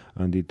 Right.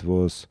 And it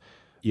was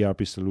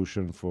ERP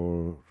solution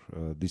for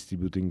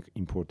distributing,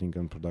 importing,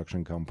 and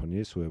production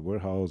companies who have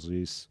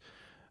warehouses,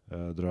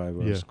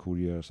 drivers,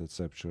 couriers,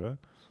 etc.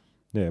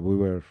 Yeah, we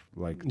were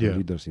like the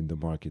leaders in the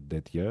market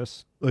that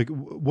years. Like,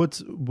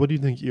 what do you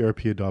think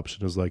ERP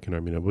adoption is like in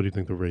Armenia? What do you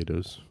think the rate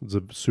is? Is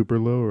it super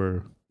low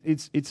or?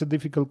 It's a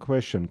difficult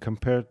question.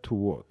 Compared to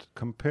what?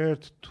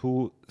 Compared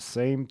to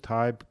same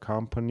type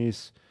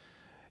companies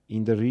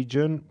in the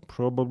region,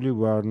 probably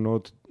we are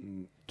not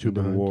to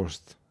the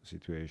worst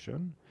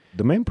situation.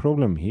 The main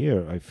problem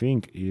here, I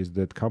think, is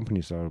that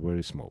companies are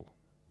very small.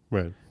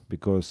 Right.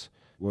 Because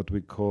what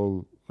we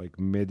call like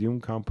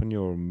medium company,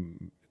 or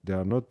they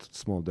are not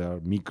small, they are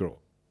micro.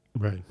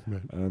 Right.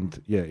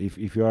 And yeah,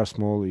 if you are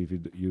small, if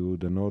you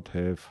do not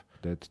have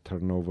that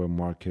turnover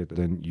market,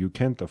 then you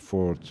can't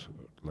afford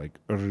like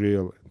a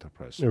real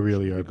enterprise. A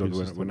real ERP because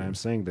system. when I'm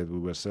saying that we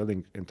were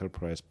selling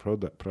enterprise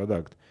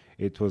product,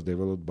 it was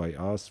developed by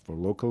us for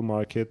local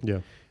market. Yeah.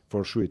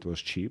 For sure, it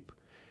was cheap.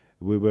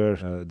 We were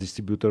a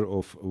distributor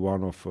of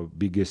one of the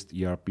biggest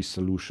ERP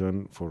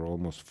solution for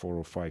almost 4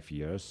 or 5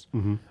 years.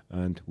 Mm-hmm.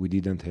 And we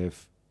didn't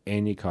have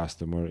any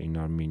customer in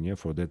Armenia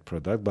for that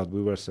product, but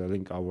we were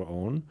selling our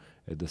own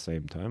at the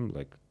same time,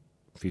 like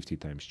 50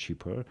 times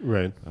cheaper.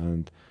 Right.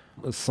 And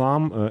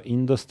some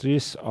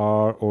industries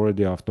are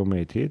already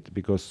automated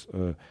because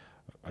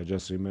I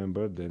just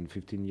remember then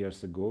 15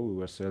 years ago we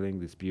were selling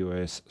this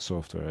POS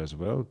software as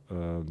well,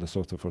 the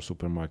software for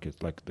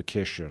supermarkets, like the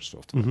cashier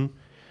software. Mm-hmm.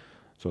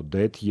 So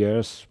that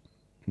years,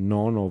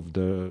 none of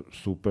the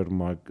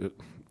supermarket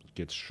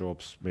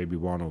shops, maybe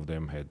one of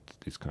them had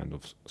this kind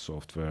of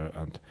software,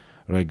 and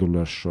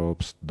regular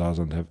shops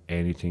doesn't have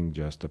anything,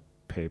 just a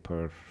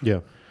paper.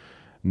 Yeah.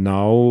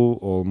 Now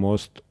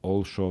almost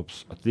all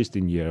shops, at least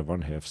in year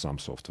one, have some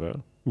software.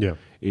 Yeah.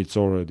 It's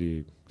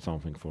already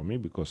something for me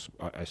because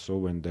I saw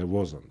when there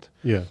wasn't.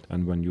 Yeah.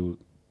 And when you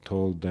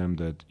told them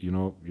that,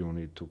 you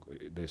need to,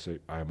 they say,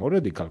 I'm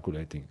already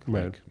calculating.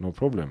 Right. Like, no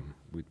problem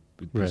with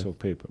piece of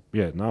paper.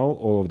 Yeah, now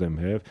all of them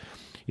have.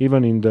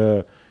 Even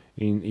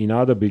in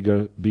other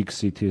big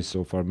cities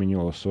of Armenia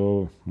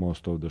also,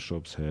 most of the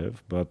shops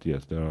have. But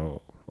yes, there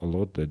are a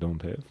lot that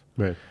don't have.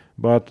 Right.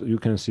 But you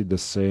can see the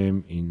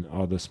same in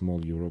other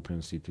small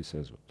European cities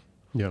as well.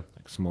 Yeah.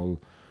 Like small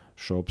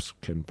shops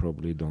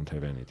probably don't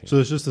have anything. So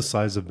it's just the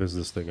size of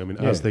business thing. I mean,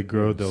 as they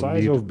grow, they'll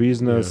size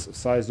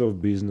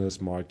of business,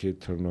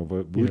 market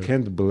turnover. We Yeah.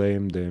 can't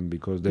blame them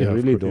because they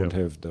really don't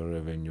have the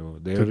revenue.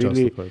 They To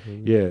really, justify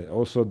it.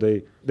 Also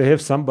they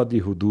have somebody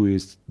who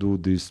do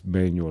this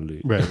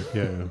manually. Right.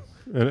 Yeah.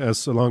 And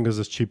as long as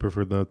it's cheaper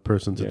for that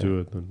person to do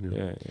it, then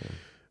Yeah.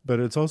 But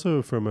it's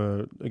also from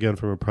a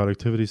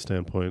productivity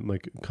standpoint,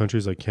 like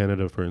countries like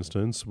Canada, for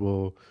instance,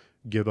 will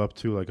give up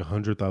to like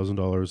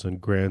 $100,000 in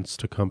grants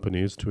to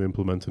companies to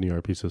implement an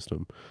ERP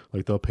system.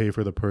 Like they'll pay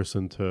for the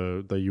person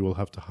that you will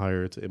have to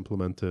hire to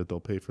implement it. They'll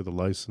pay for the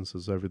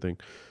licenses, everything.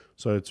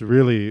 So it's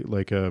really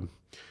like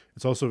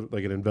it's also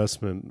like an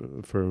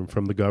investment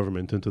from the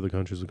government into the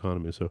country's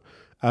economy. So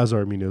as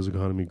Armenia's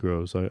economy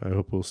grows, I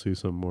hope we'll see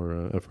some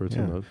more efforts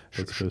in that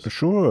space.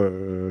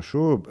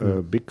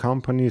 Sure. Big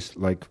companies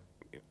like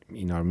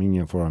in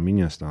Armenia, for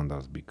Armenian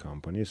standards, big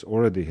companies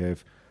already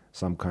have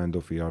some kind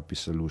of ERP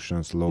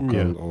solutions,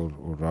 local or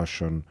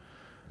Russian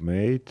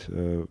made.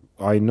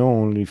 I know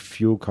only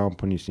few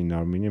companies in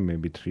Armenia,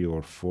 maybe 3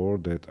 or 4,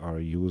 that are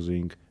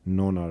using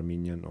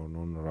non-Armenian or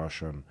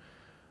non-Russian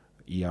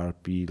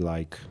ERP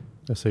like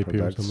SAP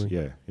products. or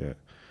something. Yeah.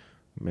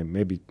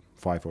 Maybe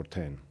 5 or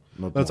 10.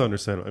 That's more.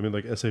 understandable. I mean,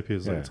 like SAP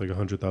is it's like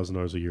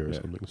 $100,000 a year or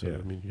something. So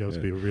I mean, you have to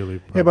be really.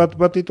 Yeah,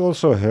 but it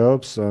also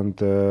helps, and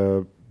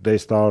they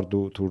start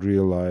to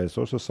realize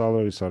also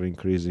salaries are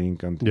increasing,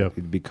 and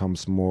it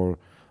becomes more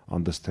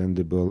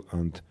understandable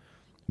and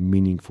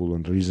meaningful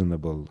and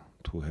reasonable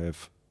to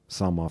have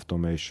some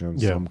automation,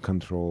 some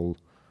control,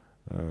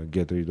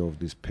 get rid of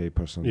these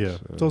papers. And,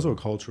 it's also a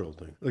cultural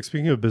thing. Like,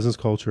 speaking of business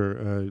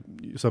culture,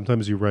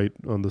 sometimes you write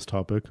on this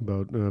topic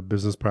about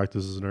business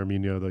practices in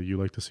Armenia that you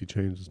like to see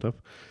change and stuff.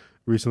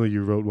 Recently,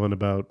 you wrote one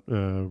about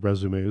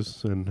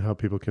resumes and how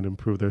people can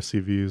improve their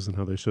CVs and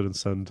how they shouldn't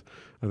send,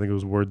 I think it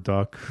was Word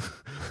doc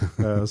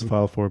as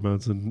file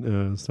formats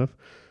and stuff.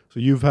 So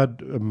you've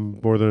had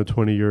more than a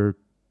 20-year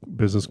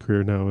business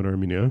career now in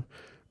Armenia.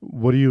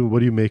 What do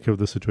you make of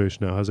the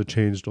situation now? Has it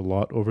changed a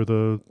lot over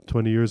the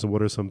 20 years? And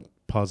what are some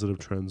positive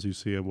trends you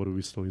see, and what do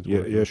we still need to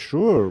work on? Yeah,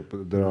 sure.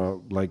 But there are,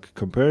 like,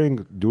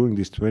 comparing during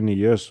these 20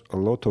 years, a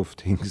lot of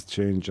things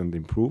changed and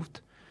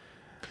improved.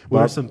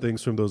 What are some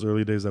things from those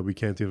early days that we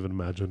can't even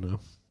imagine now?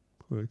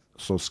 Like,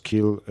 so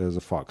skill as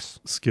a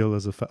fax. Skill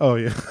as a oh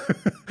yeah,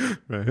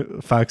 right.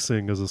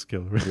 Faxing as a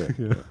skill, right?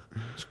 Yeah.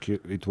 Skill.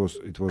 It was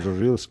a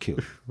real skill,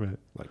 right?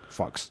 Like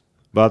fax.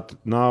 But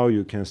now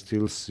you can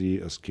still see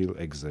a skill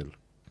Excel.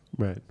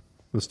 Right.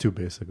 That's too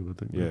basic of a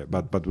thing. Yeah,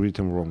 but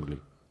written wrongly.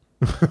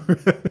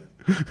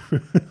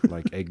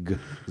 Like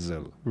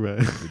Excel. Right.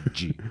 With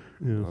G.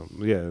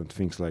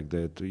 Things like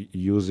that.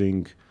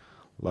 Using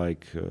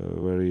like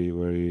very,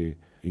 very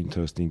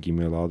interesting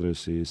email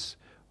addresses,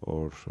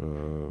 or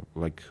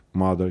like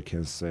mother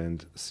can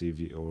send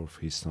CV of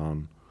his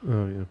son.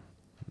 Oh yeah.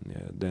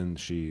 Yeah. Then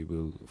she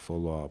will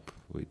follow up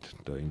with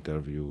the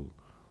interview,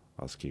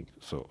 asking,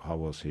 so how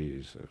was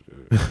he?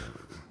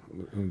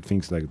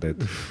 Things like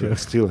that.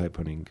 It's still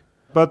happening,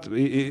 but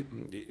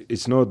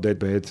it's not that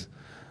bad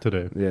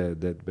today. Yeah,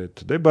 that bad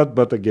today.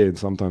 But again,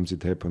 sometimes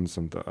it happens,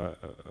 and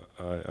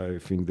I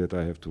think that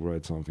I have to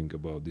write something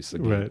about this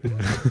again. Right.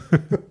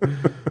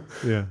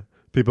 Yeah.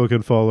 People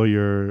can follow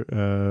your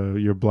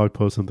blog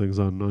posts and things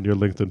on your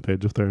LinkedIn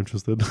page if they're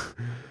interested.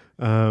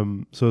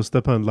 So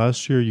Stepan,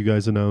 last year you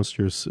guys announced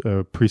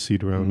your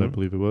pre-seed round, I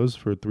believe it was,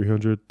 for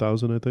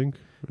 300,000, I think.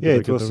 Yeah,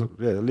 it was a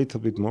little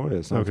bit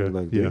more, something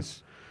like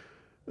this.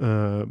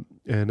 And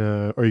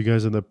are you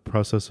guys in the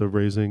process of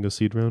raising a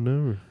seed round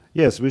now? Or?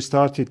 Yes, we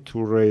started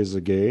to raise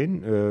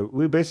again.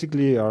 We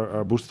basically are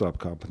a bootstrap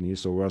company,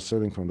 so we are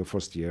selling from the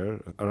first year.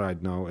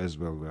 Right now as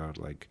well, we are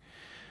like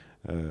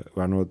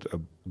we are not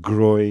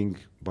growing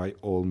by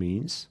all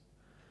means,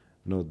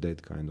 not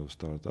that kind of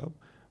startup.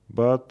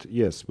 But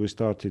yes, we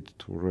started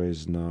to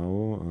raise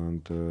now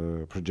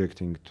and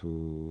projecting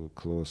to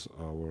close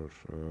our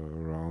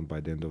round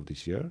by the end of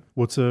this year.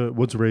 What's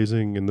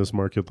raising in this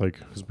market like?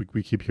 Because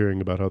we keep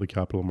hearing about how the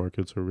capital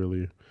markets are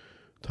really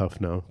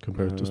tough now,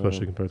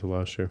 especially compared to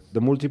last year.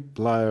 The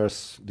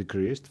multipliers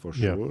decreased for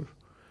sure. Yeah.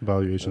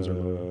 Valuations are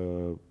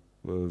lower.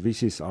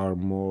 VCs are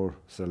more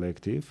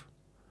selective.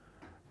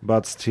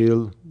 But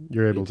still,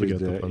 you're able to get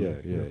the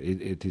funding.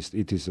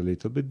 It is a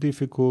little bit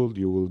difficult.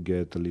 You will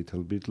get a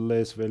little bit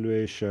less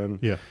valuation.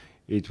 Yeah,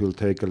 it will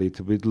take a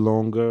little bit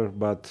longer,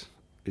 but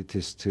it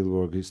is still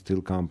work. It's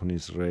still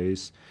companies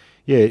raise.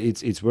 Yeah,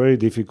 it's very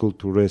difficult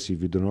to raise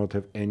if you do not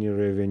have any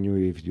revenue,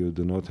 if you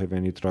do not have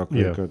any track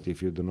record,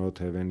 if you do not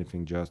have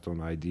anything just on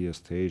idea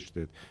stage.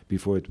 That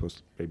before it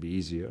was maybe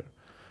easier,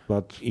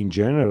 but in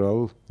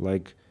general,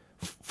 like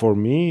for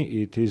me,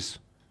 it is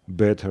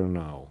better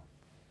now.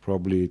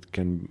 Probably it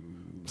can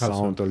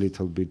sound a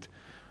little bit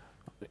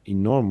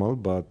normal,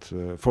 but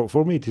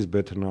for me it is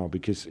better now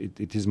because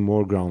it is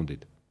more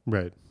grounded.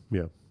 Right.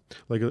 Yeah.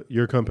 Like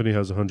your company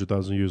has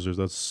 100,000 users.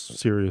 That's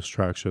serious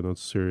traction.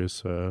 That's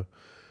serious.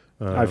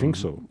 I think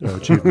so.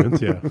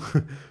 Achievement. Yeah.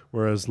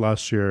 Whereas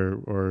last year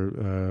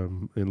or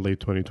in late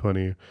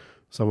 2020,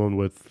 someone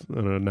with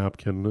a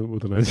napkin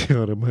with an idea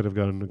on it might have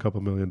gotten a couple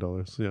 $1 million.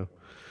 Yeah.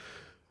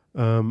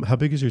 How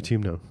big is your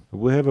team now?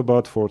 We have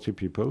about 40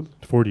 people.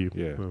 40.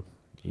 Yeah. Oh.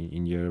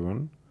 In year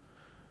one.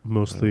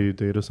 Mostly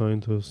data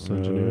scientists,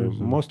 engineers?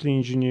 Mostly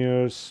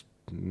engineers,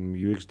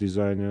 UX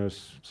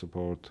designers,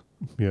 support.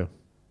 Yeah.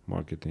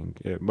 Marketing.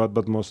 Yeah,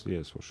 but mostly,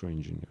 yes, for sure,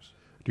 engineers.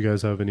 Do you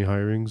guys have any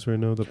hirings right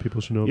now that people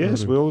should know about?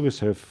 Yes, we always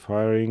have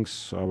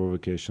hirings. Our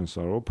vacations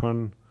are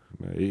open.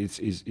 It's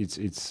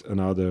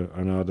another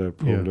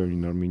problem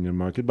in Armenian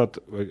market, but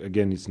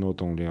again, it's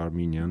not only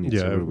Armenian;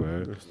 it's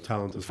everywhere.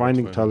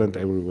 Finding talent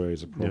everywhere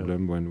is a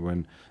problem.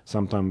 When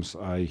sometimes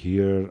I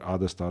hear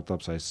other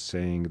startups are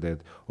saying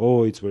that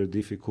it's very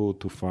difficult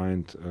to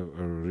find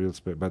a real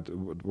space, but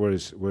where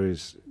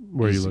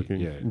are you looking?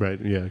 Yeah. Right.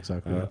 Yeah.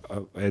 Exactly.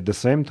 At the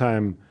same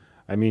time,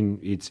 I mean,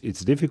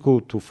 it's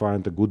difficult to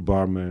find a good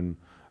barman,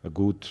 a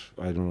good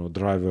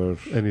driver,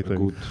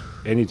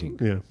 anything.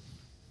 Yeah.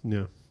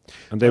 Yeah.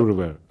 And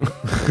everywhere.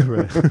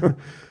 Right.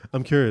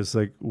 I'm curious,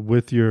 like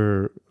with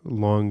your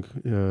long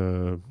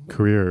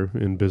career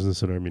in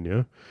business in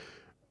Armenia,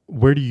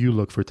 where do you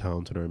look for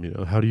talent in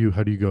Armenia? How do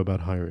you go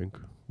about hiring?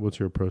 What's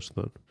your approach to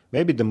that?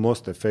 Maybe the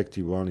most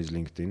effective one is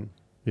LinkedIn.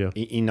 Yeah.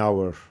 In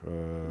our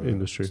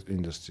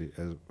industry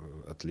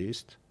at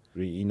least.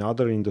 In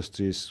other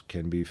industries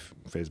can be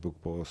Facebook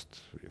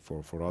post.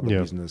 For other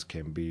business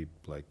can be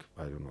like,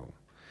 I don't know,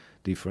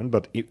 different.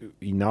 But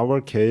in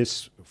our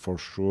case, for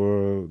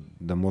sure,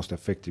 the most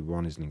effective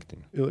one is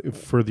LinkedIn.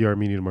 For the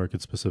Armenian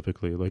market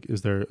specifically, like,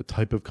 is there a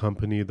type of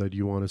company that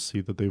you want to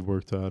see that they've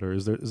worked at, or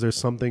is there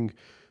something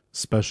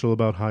special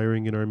about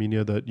hiring in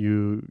Armenia that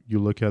you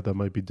look at that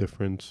might be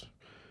different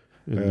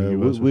in the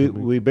US?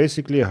 We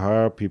basically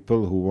hire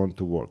people who want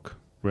to work.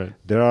 Right.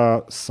 There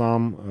are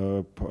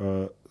some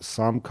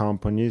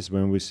companies,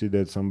 when we see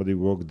that somebody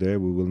work there,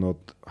 we will not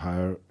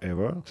hire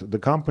ever. So the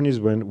companies,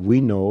 when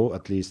we know,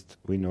 at least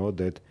we know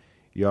that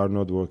you are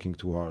not working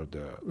too hard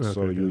there, okay,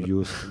 so you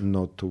used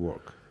not to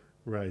work.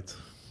 Right.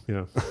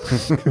 Yeah.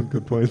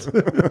 Good point.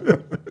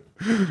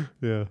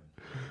 Yeah.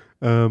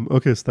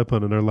 Okay,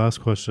 Stepan, and our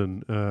last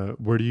question.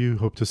 Where do you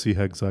hope to see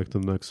Hexact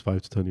in the next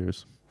 5 to 10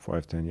 years?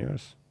 5-10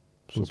 years.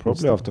 So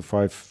probably after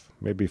 5,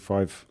 maybe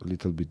 5, a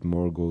little bit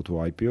more, go to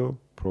IPO,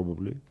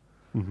 probably.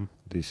 Mm-hmm.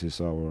 This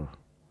is our...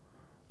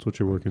 That's what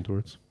you're working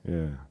towards?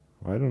 Yeah,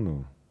 I don't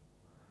know.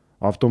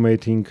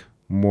 Automating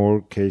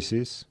more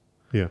cases.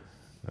 Yeah.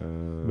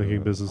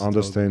 Making business...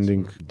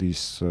 Understanding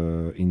this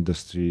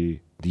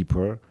industry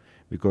deeper.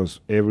 Because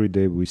every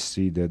day we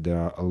see that there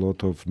are a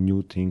lot of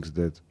new things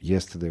that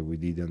yesterday we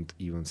didn't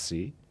even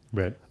see.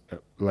 Right.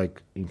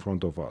 Like in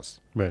front of us.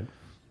 Right.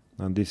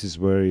 And this is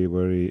very,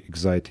 very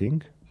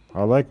exciting.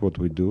 I like what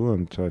we do,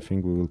 and I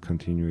think we will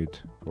continue it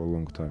for a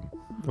long time.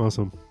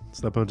 Awesome.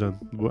 Stepan Can,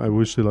 I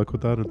wish you luck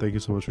with that, and thank you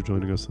so much for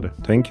joining us today.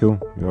 Thank you.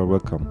 You are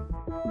welcome.